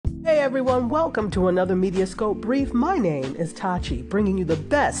Hey everyone, welcome to another Mediascope Brief. My name is Tachi, bringing you the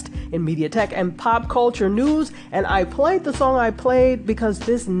best in media tech and pop culture news. And I played the song I played because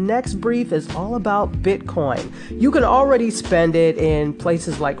this next brief is all about Bitcoin. You can already spend it in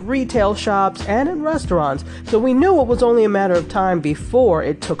places like retail shops and in restaurants. So we knew it was only a matter of time before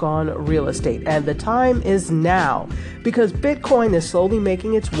it took on real estate. And the time is now, because Bitcoin is slowly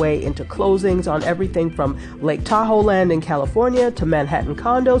making its way into closings on everything from Lake Tahoe land in California to Manhattan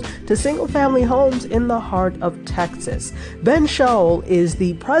condos to single-family homes in the heart of Texas. Ben Shaul is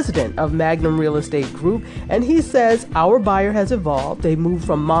the president of Magnum Real Estate Group, and he says our buyer has evolved. They moved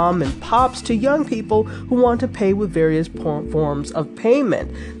from mom and pops to young people who want to pay with various forms of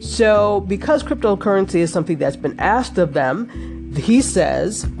payment. So because cryptocurrency is something that's been asked of them, he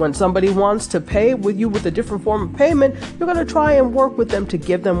says when somebody wants to pay with you with a different form of payment, you're going to try and work with them to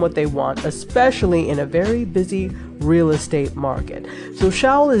give them what they want, especially in a very busy real estate market. So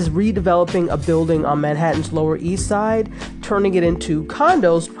Shaul is redeveloping a building on Manhattan's Lower East Side, turning it into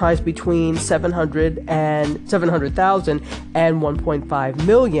condos priced between $700,000 and $1.5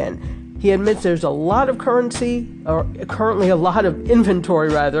 million. He admits there's a lot of currently a lot of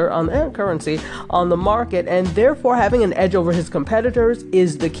inventory on currency on the market, and therefore having an edge over his competitors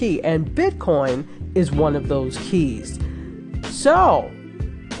is the key, and Bitcoin is one of those keys. So,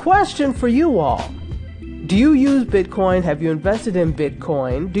 question for you all. Do you use Bitcoin? Have you invested in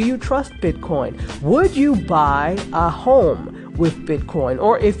Bitcoin? Do you trust Bitcoin? Would you buy a home with Bitcoin?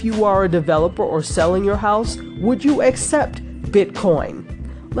 Or if you are a developer or selling your house, would you accept Bitcoin?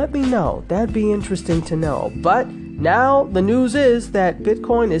 Let me know. That'd be interesting to know. But now the news is that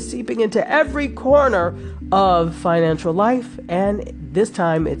Bitcoin is seeping into every corner of financial life, and this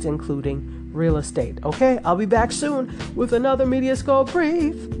time it's including real estate. Okay, I'll be back soon with another Mediascope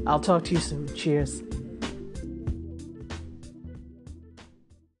Brief. I'll talk to you soon. Cheers.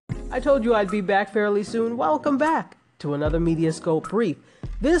 I told you I'd be back fairly soon. Welcome back to another Mediascope Brief.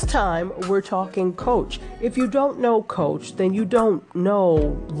 This time, we're talking Coach. If you don't know Coach, then you don't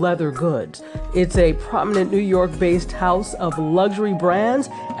know leather goods. It's a prominent New York-based house of luxury brands,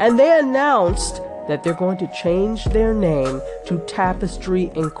 and they announced that they're going to change their name to Tapestry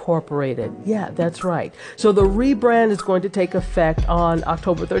Incorporated. Yeah, that's right. So the rebrand is going to take effect on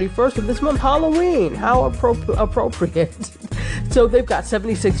October 31st of this month, Halloween. How appropriate. So they've got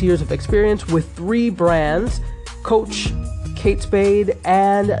 76 years of experience with 3 brands, Coach, Kate Spade,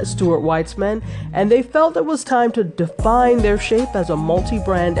 and Stuart Weitzman, and they felt it was time to define their shape as a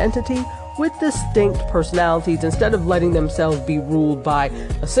multi-brand entity with distinct personalities instead of letting themselves be ruled by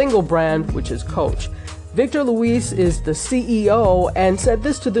a single brand, which is Coach. Victor Luis is the CEO and said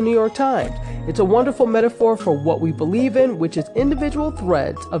this to the New York Times. It's a wonderful metaphor for what we believe in, which is individual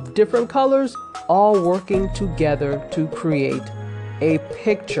threads of different colors all working together to create a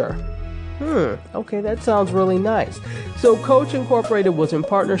picture. Okay, that sounds really nice. So Coach Incorporated was in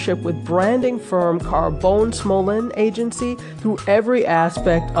partnership with branding firm Carbone Smolin Agency through every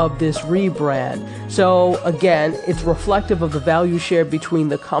aspect of this rebrand. So again, it's reflective of the value shared between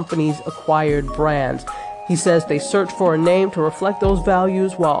the company's acquired brands. He says they search for a name to reflect those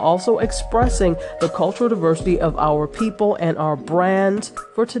values while also expressing the cultural diversity of our people and our brands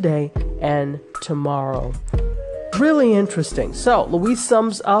for today and tomorrow. Really interesting. So, Luis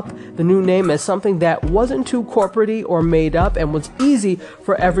sums up the new name as something that wasn't too corporate-y or made up and was easy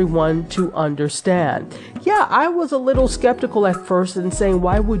for everyone to understand. Yeah, I was a little skeptical at first in saying,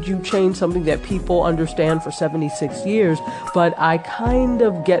 why would you change something that people understand for 76 years? But I kind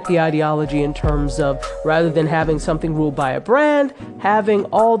of get the ideology in terms of, rather than having something ruled by a brand, having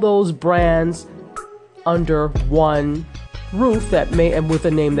all those brands under one roof and with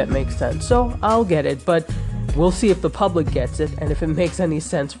a name that makes sense. So, I'll get it, but we'll see if the public gets it and if it makes any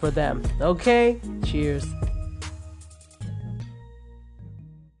sense for them. Okay? Cheers.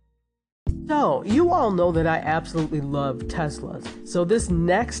 So, you all know that I absolutely love Teslas. So this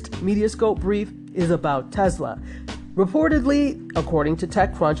next Mediascope Brief is about Tesla. Reportedly, according to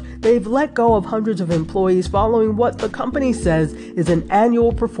TechCrunch, they've let go of hundreds of employees following what the company says is an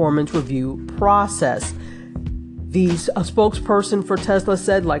annual performance review process. A spokesperson for Tesla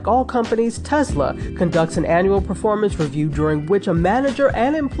said, like all companies, Tesla conducts an annual performance review during which a manager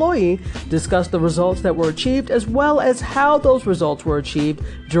and employee discuss the results that were achieved as well as how those results were achieved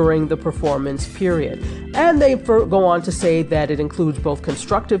during the performance period. And they go on to say that it includes both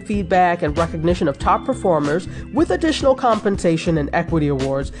constructive feedback and recognition of top performers with additional compensation and equity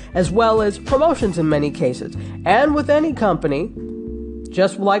awards, as well as promotions in many cases. And with any company,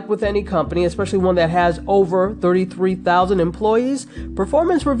 Just like with any company, especially one that has over 33,000 employees,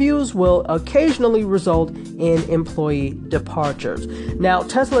 performance reviews will occasionally result in employee departures. Now,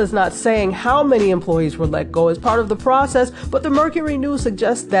 Tesla is not saying how many employees were let go as part of the process, but the Mercury News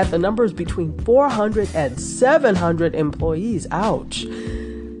suggests that the number is between 400 and 700 employees. Ouch.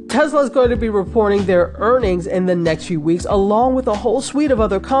 Tesla is going to be reporting their earnings in the next few weeks, along with a whole suite of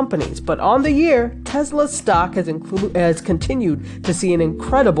other companies. But on the year, Tesla's stock has continued to see an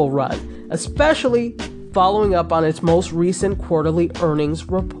incredible run, especially following up on its most recent quarterly earnings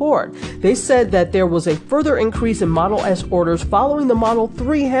report. They said that there was a further increase in Model S orders following the Model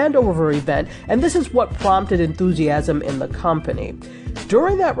 3 handover event, and this is what prompted enthusiasm in the company.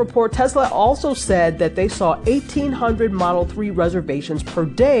 During that report, Tesla also said that they saw 1,800 Model 3 reservations per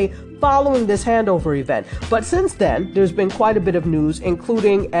day following this handover event. But since then, there's been quite a bit of news,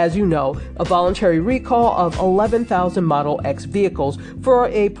 including, as you know, a voluntary recall of 11,000 Model X vehicles for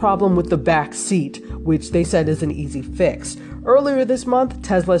a problem with the back seat, which they said is an easy fix. Earlier this month,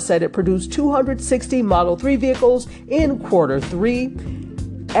 Tesla said it produced 260 Model 3 vehicles in quarter 3.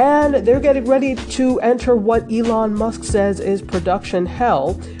 And they're getting ready to enter what Elon Musk says is production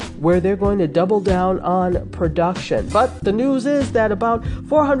hell, where they're going to double down on production. But the news is that about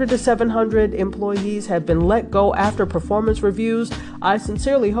 400 to 700 employees have been let go after performance reviews. I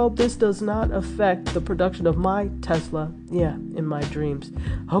sincerely hope this does not affect the production of my Tesla. Yeah, in my dreams.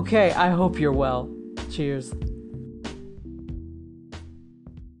 Okay, I hope you're well. Cheers.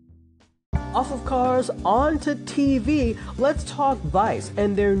 Off of cars, onto TV, let's talk Vice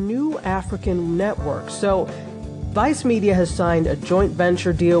and their new African network. So, Vice Media has signed a joint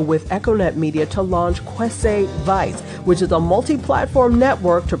venture deal with Econet Media to launch Kwese Vice, which is a multi-platform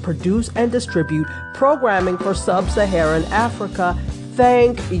network to produce and distribute programming for Sub-Saharan Africa.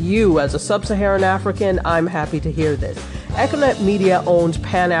 Thank you. As a Sub-Saharan African, I'm happy to hear this. Econet Media owns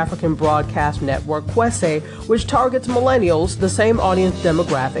Pan-African Broadcast Network, Kwese, which targets millennials, the same audience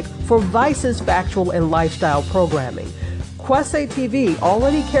demographic, for Vice's factual and lifestyle programming. Kwese TV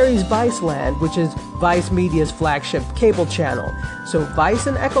already carries Viceland, which is Vice Media's flagship cable channel. So Vice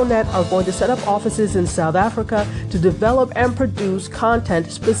and Econet are going to set up offices in South Africa to develop and produce content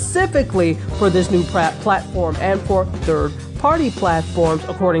specifically for this new platform and for third-party platforms,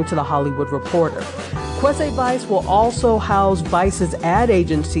 according to The Hollywood Reporter. Kwese Vice will also house Vice's ad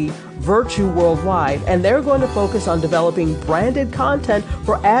agency, Virtue Worldwide, and they're going to focus on developing branded content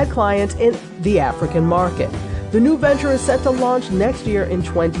for ad clients in the African market. The new venture is set to launch next year in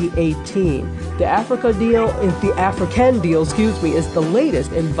 2018. The African deal is the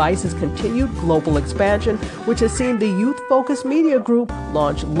latest in Vice's continued global expansion, which has seen the youth-focused media group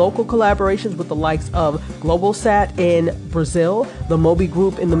launch local collaborations with the likes of Globosat in Brazil, the Moby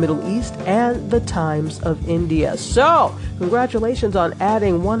Group in the Middle East, and the Times of India. So, congratulations on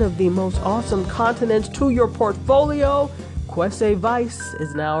adding one of the most awesome continents to your portfolio. Kwese Vice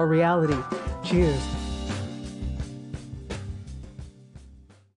is now a reality. Cheers.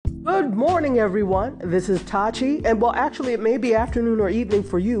 Good morning, everyone. This is Tachi, and well, actually, it may be afternoon or evening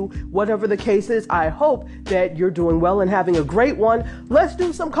for you. Whatever the case is, I hope that you're doing well and having a great one. Let's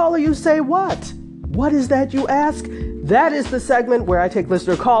do some Call You Say What? What is that, you ask? That is the segment where I take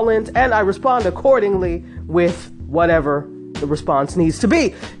listener call-ins and I respond accordingly with whatever the response needs to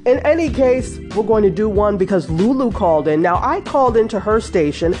be. In any case, we're going to do one because Lulu called in. Now, I called into her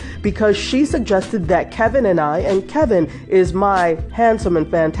station because she suggested that Kevin and Kevin is my handsome and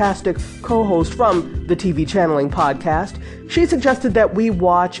fantastic co-host from the TV Channeling podcast. She suggested that we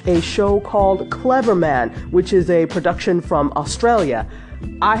watch a show called Clever Man, which is a production from Australia.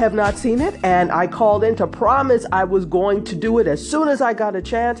 I have not seen it, and I called in to promise I was going to do it as soon as I got a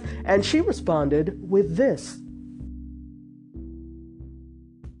chance, and she responded with this.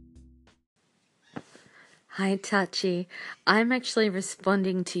 Hi, Tachi. I'm actually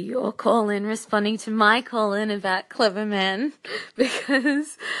responding to your call-in, responding to my call-in about Clever Man,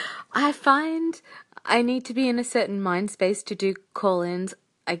 because I find I need to be in a certain mind space to do call-ins,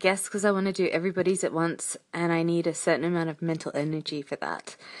 I guess because I want to do everybody's at once, and I need a certain amount of mental energy for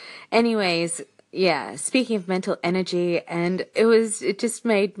that. Anyways, yeah, speaking of mental energy, and it just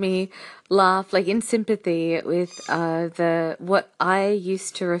made me laugh, like in sympathy with what I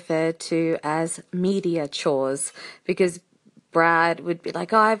used to refer to as media chores, because Brad would be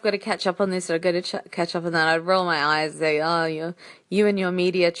like, oh, I've got to catch up on this, or I've got to catch up on that. I'd roll my eyes and say, oh, you and your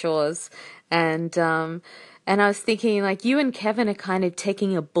media chores. And I was thinking, like, you and Kevin are kind of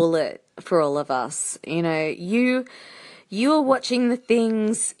taking a bullet for all of us. You know, you are watching the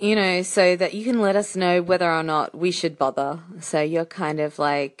things, you know, so that you can let us know whether or not we should bother. So you're kind of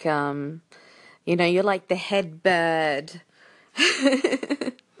like, you know, you're like the head bird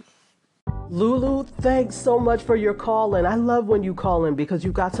Lulu, thanks so much for your call in. I love when you call in because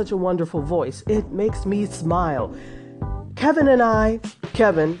you've got such a wonderful voice. It makes me smile.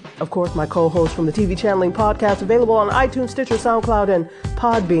 Kevin, of course, my co-host from the TV Channeling Podcast, available on iTunes, Stitcher, SoundCloud, and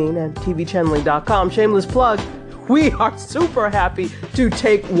Podbean, and tvchanneling.com. Shameless plug. We are super happy to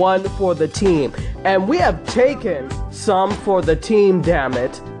take one for the team. And we have taken some for the team, damn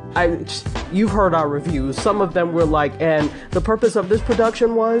it. You've heard our reviews. Some of them were like, and the purpose of this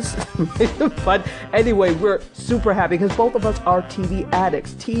production was. But anyway, we're super happy because both of us are TV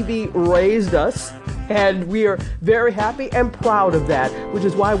addicts. TV raised us, and we are very happy and proud of that, which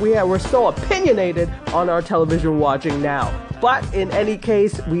is why we're so opinionated on our television watching now. But in any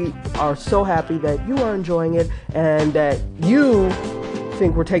case, we are so happy that you are enjoying it and that you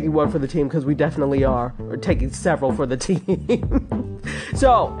think we're taking one for the team, because we definitely are. We're taking several for the team.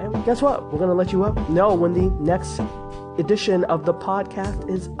 So, and guess what? We're going to let you know when the next edition of the podcast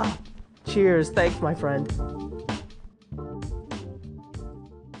is up. Cheers. Thanks, my friend.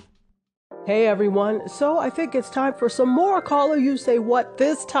 Hey everyone, so I think it's time for some more Caller You Say What.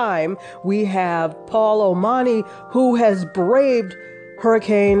 This time we have Paul O'Mani, who has braved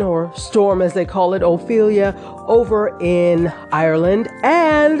hurricane, or storm as they call it, Ophelia, over in Ireland.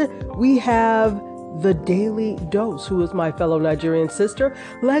 And we have the Daily Dose, who is my fellow Nigerian sister.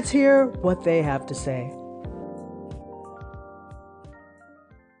 Let's hear what they have to say.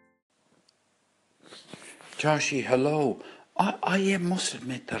 Joshi, hello. I must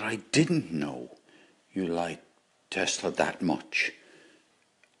admit that I didn't know you liked Tesla that much.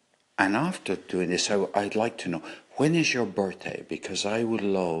 And after doing this, I'd like to know, when is your birthday? Because I would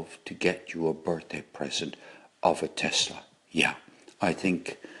love to get you a birthday present of a Tesla. Yeah, I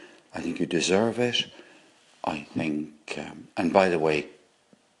think you deserve it. I think, and by the way,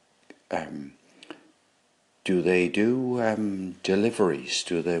 do they do deliveries?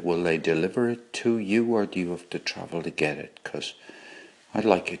 Will they deliver it to you, or do you have to travel to get it? Because I'd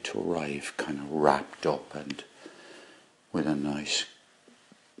like it to arrive kind of wrapped up and with a nice.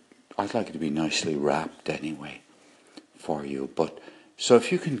 I'd like it to be nicely wrapped anyway for you. But so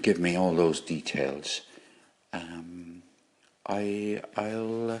if you can give me all those details, I'll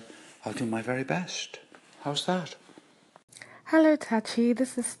do my very best. How's that? Hello, Tachi.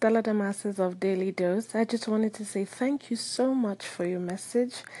 This is Stella Damasis of Daily Dose. I just wanted to say thank you so much for your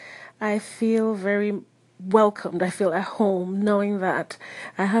message. I feel very welcomed. I feel at home knowing that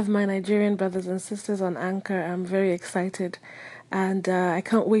I have my Nigerian brothers and sisters on Anchor. I'm very excited. And I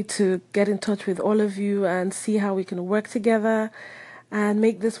can't wait to get in touch with all of you and see how we can work together and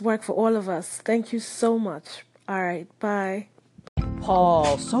make this work for all of us. Thank you so much. All right. Bye.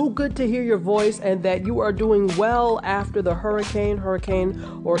 Paul, so good to hear your voice and that you are doing well after the hurricane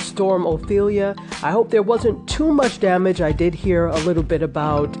or storm Ophelia. I hope there wasn't too much damage. I did hear a little bit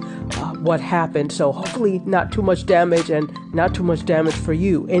about what happened, so hopefully not too much damage and not too much damage for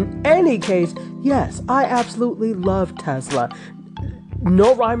you. In any case, yes, I absolutely love Tesla.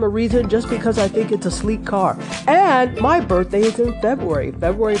 No rhyme or reason, just because I think it's a sleek car. And my birthday is in February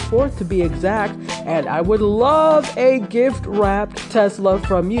 4th to be exact, and I would love a gift-wrapped Tesla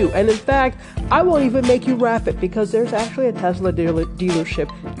from you. And in fact, I won't even make you wrap it, because there's actually a Tesla dealership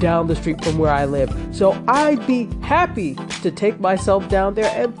down the street from where I live. So I'd be happy to take myself down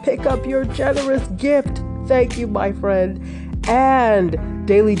there and pick up your generous gift. Thank you, my friend. And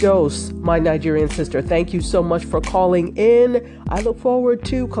Daily Dose, my Nigerian sister, thank you so much for calling in. I look forward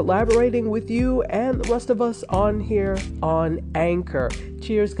to collaborating with you and the rest of us on here on Anchor.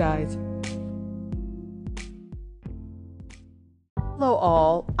 Cheers, guys. Hello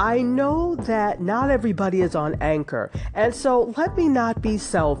all. I know that not everybody is on Anchor, and so let me not be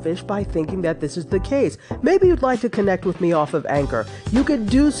selfish by thinking that this is the case. Maybe you'd like to connect with me off of Anchor. You could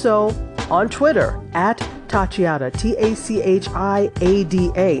do so on Twitter at Tachiada, Tachiada.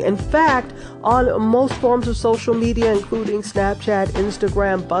 In fact, on most forms of social media, including Snapchat,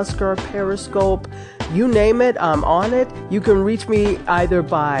 Instagram, Busker, Periscope, you name it, I'm on it. You can reach me either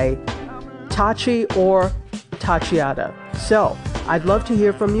by Tachi or Tachiada. So, I'd love to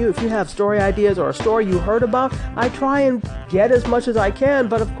hear from you. If you have story ideas or a story you heard about, I try and get as much as I can,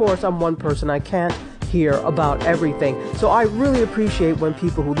 but of course, I'm one person. I can't hear about everything. So I really appreciate when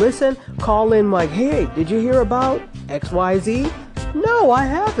people who listen call in like, hey, did you hear about XYZ? No, I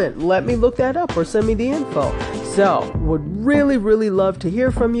haven't. Let me look that up or send me the info. So, would really, really love to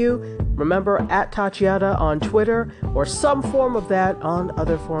hear from you. Remember, at Tachiada on Twitter or some form of that on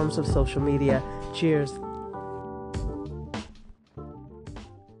other forms of social media. Cheers.